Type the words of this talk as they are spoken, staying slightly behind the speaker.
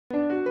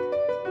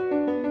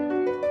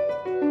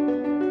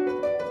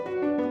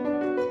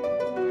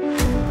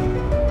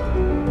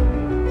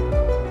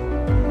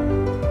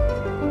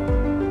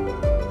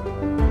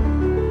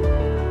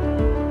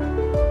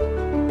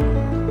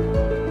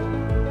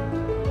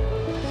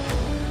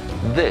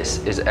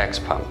This is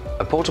Xpump,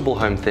 a portable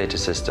home theatre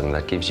system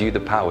that gives you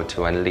the power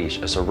to unleash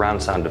a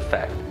surround sound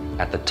effect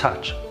at the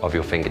touch of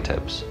your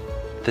fingertips.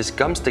 This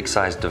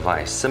gumstick-sized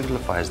device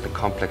simplifies the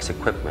complex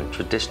equipment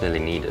traditionally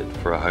needed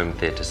for a home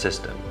theatre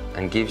system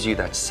and gives you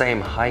that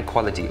same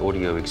high-quality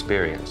audio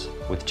experience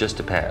with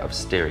just a pair of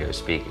stereo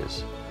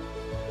speakers.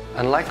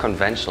 Unlike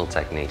conventional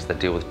techniques that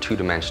deal with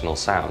two-dimensional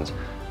sounds,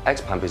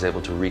 Xpump is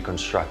able to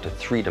reconstruct a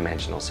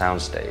three-dimensional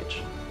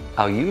soundstage.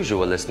 Our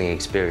usual listening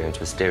experience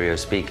with stereo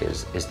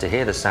speakers is to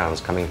hear the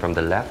sounds coming from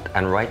the left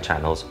and right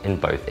channels in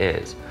both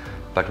ears.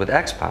 But with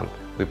Xpump,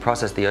 we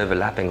process the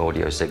overlapping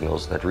audio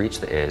signals that reach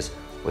the ears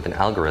with an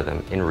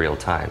algorithm in real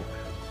time,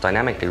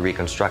 dynamically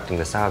reconstructing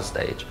the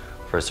soundstage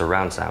for a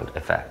surround sound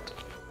effect.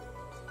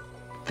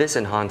 This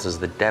enhances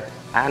the depth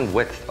and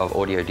width of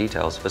audio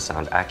details for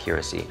sound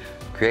accuracy,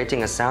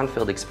 creating a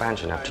sound-filled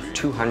expansion up to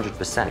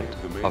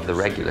 200% of the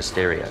regular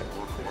stereo.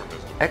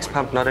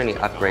 Xpump not only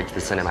upgrades the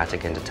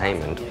cinematic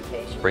entertainment,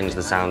 brings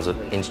the sounds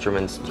of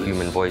instruments,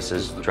 human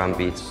voices, drum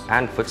beats,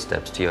 and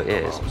footsteps to your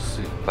ears,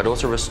 but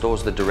also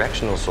restores the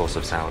directional source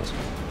of sounds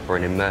for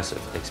an immersive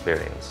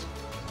experience.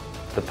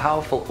 The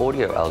powerful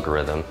audio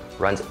algorithm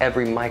runs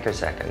every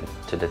microsecond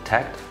to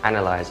detect,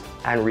 analyze,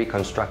 and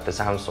reconstruct the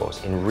sound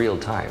source in real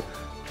time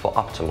for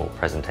optimal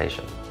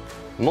presentation.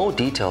 More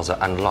details are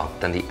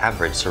unlocked than the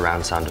average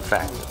surround sound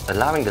effect,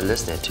 allowing the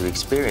listener to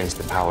experience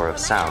the power of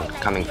sound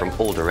coming from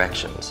all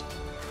directions.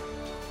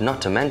 Not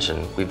to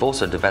mention, we've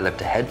also developed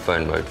a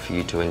headphone mode for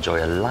you to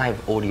enjoy a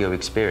live audio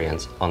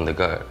experience on the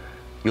go.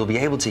 You'll be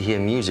able to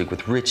hear music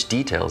with rich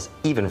details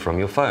even from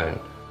your phone.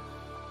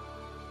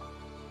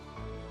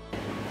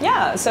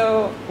 Yeah,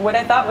 so what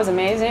I thought was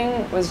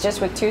amazing was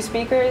just with two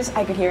speakers,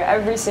 I could hear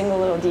every single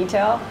little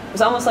detail. It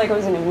was almost like I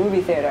was in a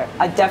movie theater.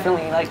 I'd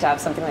definitely like to have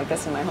something like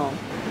this in my home.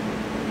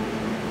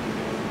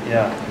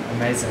 Yeah,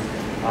 amazing.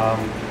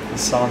 The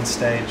sound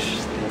stage,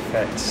 the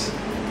effects,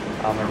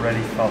 it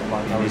really felt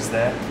like I was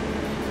there.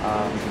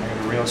 I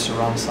got a real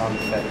surround sound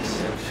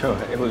effect. Sure,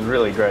 it was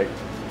really great.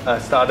 I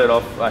started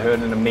off, I heard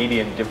an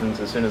immediate difference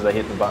as soon as I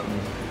hit the button.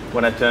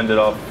 When I turned it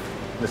off,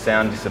 the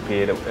sound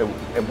disappeared.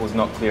 It was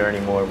not clear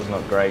anymore, it was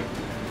not great.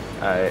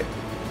 It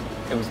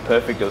was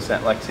perfect, it was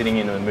like sitting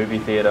in a movie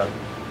theatre.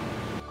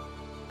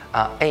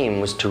 Our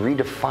aim was to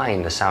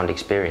redefine the sound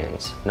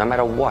experience, no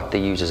matter what the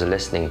users are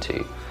listening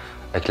to.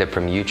 A clip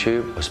from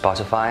YouTube or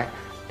Spotify,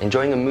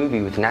 enjoying a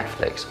movie with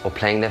Netflix, or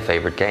playing their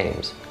favorite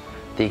games.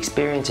 The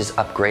experience is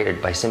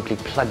upgraded by simply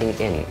plugging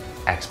in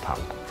Xpump.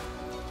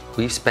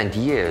 We've spent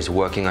years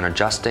working on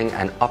adjusting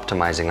and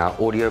optimizing our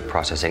audio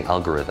processing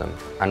algorithm,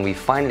 and we've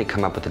finally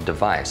come up with a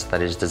device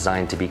that is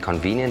designed to be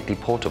conveniently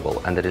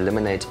portable and that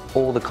eliminates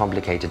all the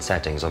complicated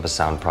settings of a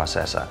sound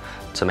processor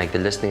to make the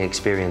listening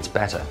experience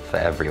better for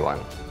everyone.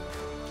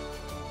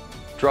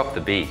 Drop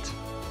the beat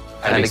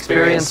and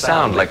experience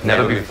sound like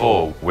never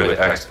before with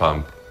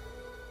Xpump.